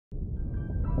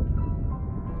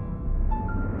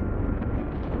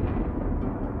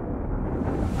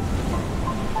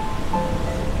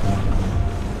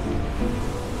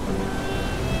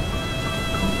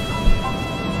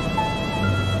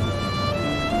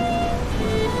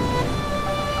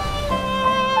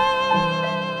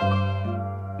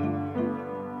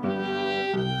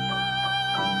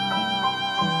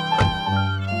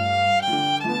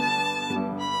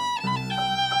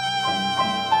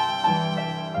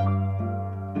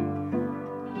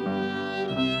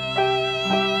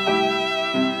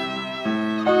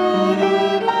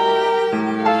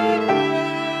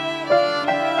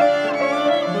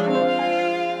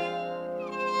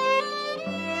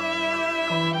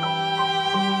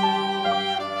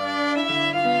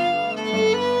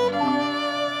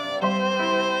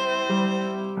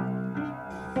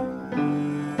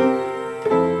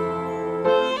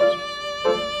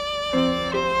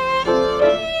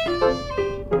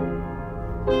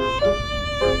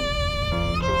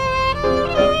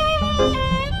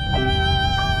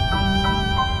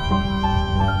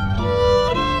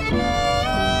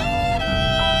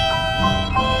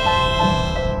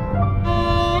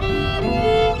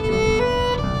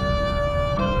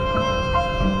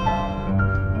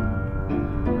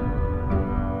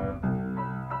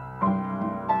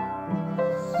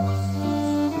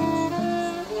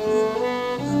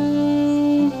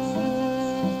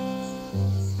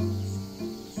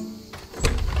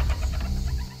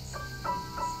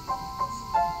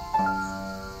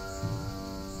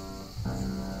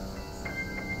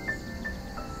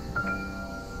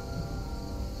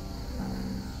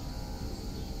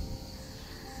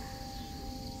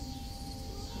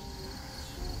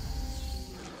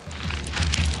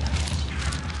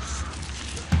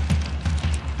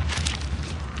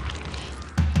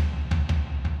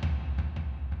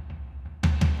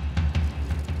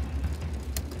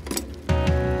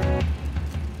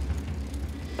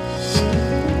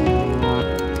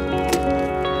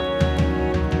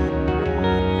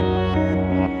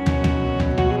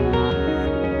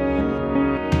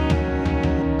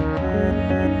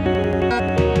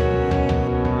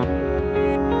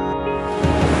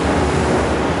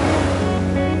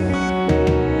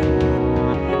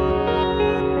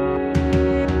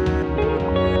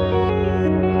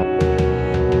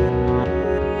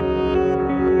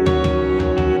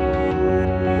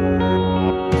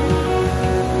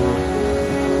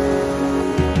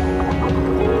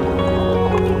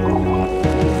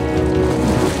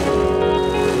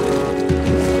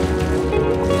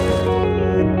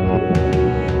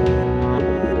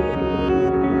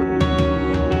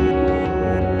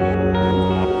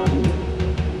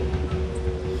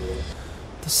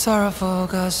sorrowful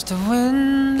gust of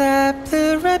wind that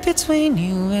blew right between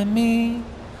you and me.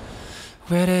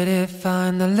 Where did it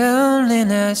find the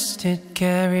loneliness it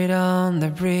carried on the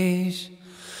breeze?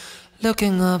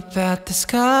 Looking up at the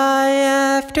sky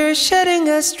after shedding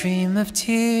a stream of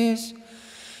tears,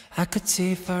 I could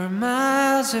see for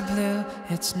miles of blue,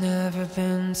 it's never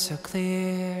been so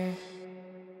clear.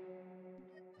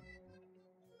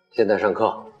 现在上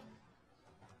课。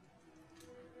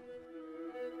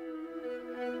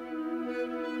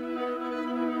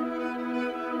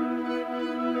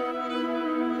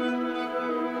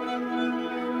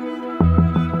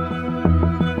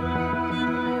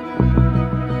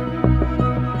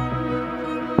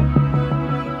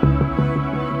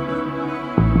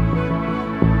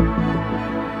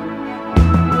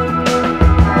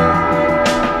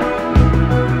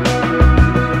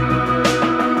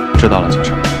知道了，先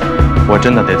生，我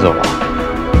真的得走了。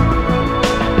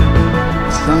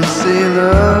Some say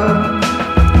love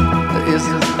is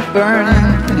a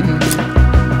burning thing,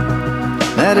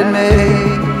 that it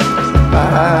makes the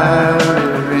fire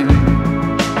ring.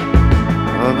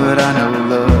 Oh, but I know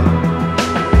love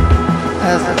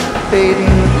has a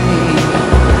fading gleam,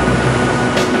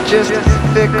 just as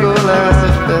fickle as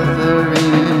a feather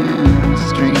in a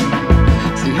stream.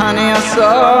 See, honey, I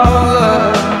saw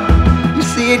love.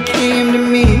 See, it came to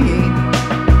me.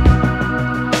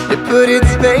 It put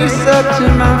its face up to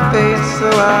my face so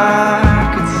I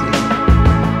could see.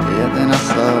 Yeah, then I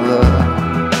saw love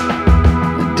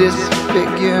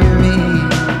disfigure me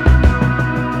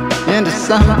into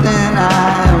something I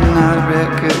am not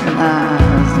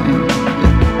recognizing.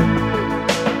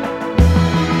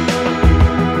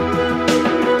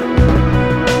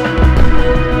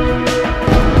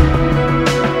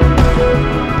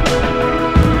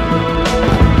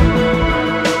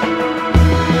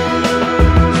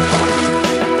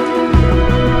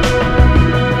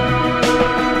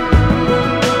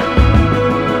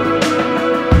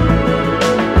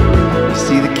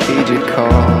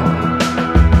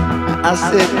 I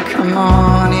said, come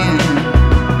on in.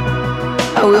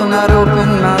 I will not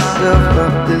open myself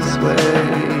up this way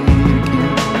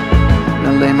again.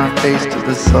 Now lay my face to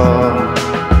the soil,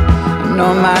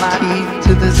 nor my teeth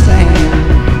to the sand.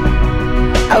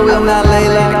 I will not lay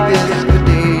like this for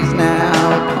days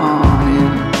now upon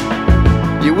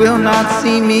end. You will not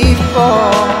see me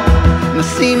fall, nor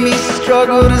see me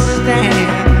struggle to stand,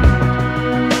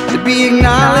 to be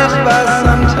acknowledged by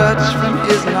some touch from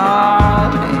his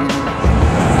gnarled hand.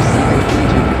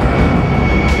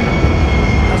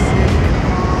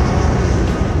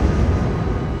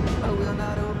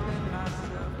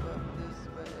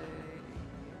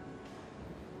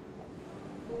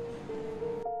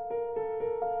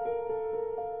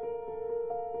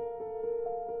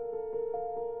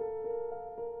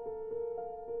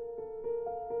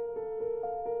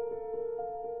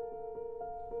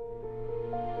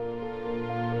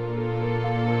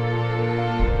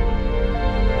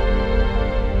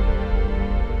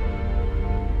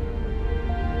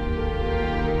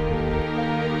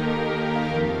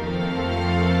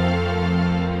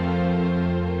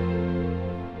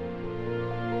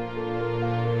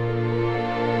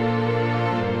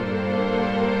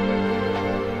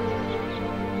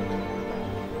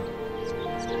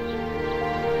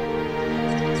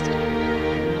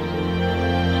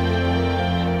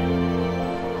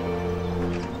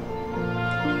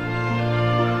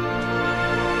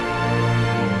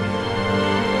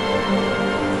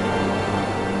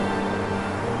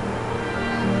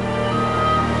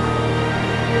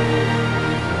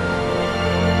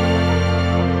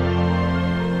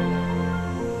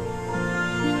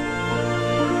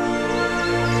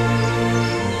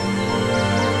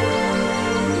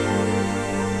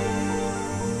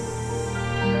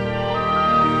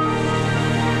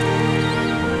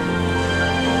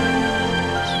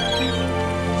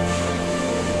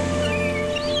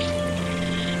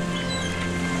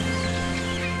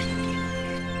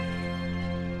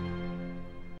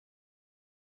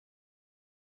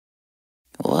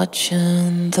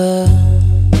 Watching the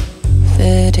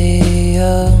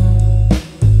video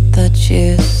that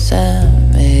you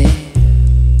sent me,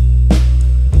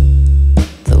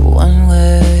 the one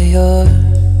where you're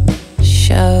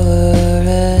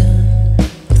showering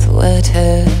with wet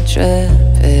hair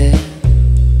dripping.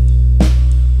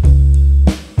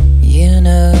 You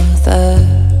know that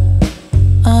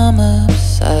I'm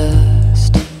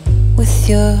obsessed with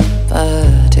your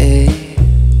body,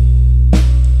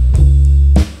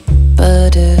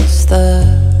 but it's the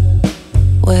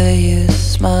way you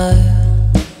smile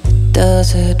that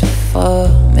does it for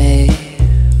me.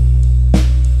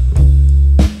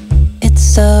 It's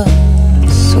so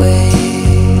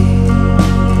sweet.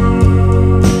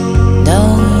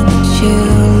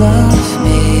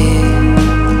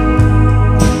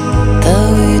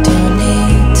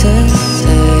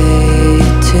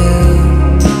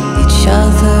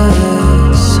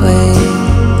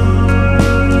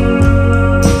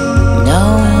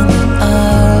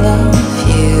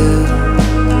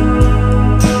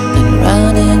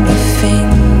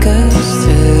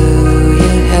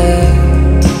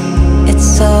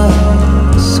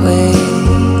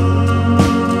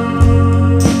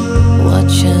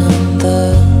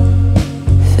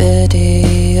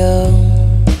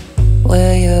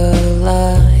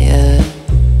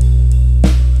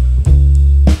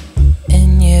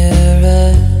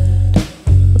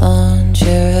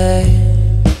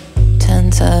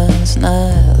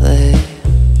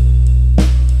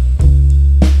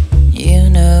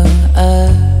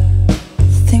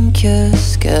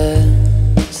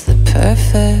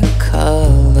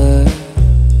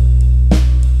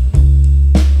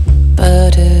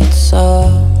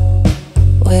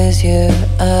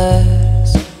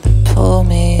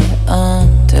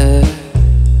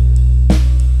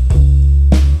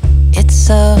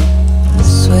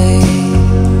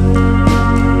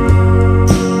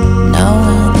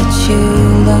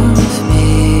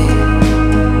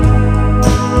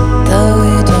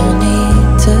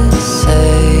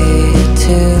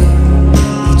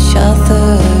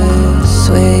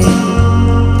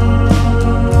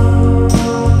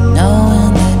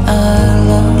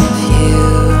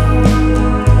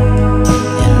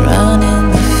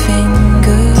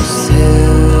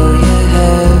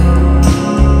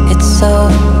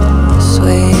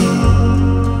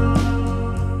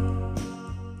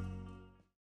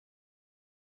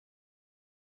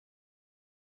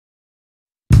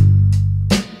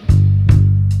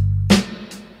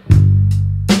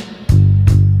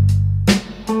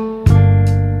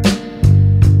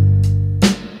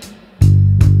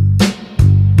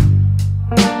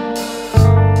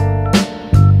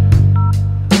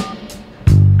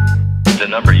 The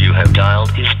number you have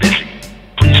dialed is busy.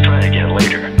 Please try again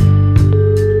later.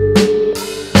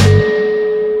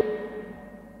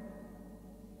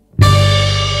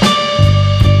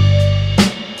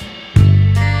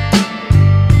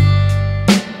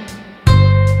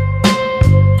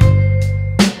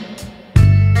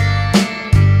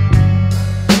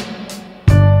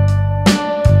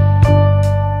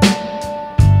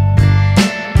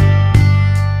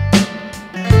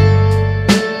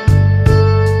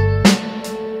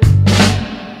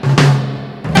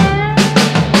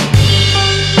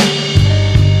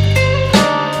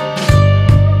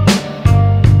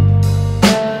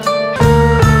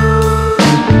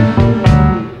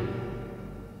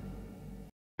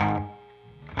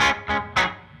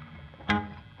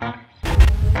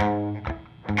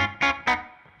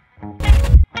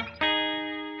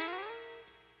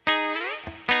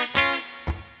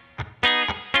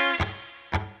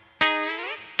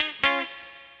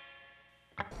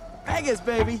 Vegas,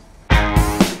 baby.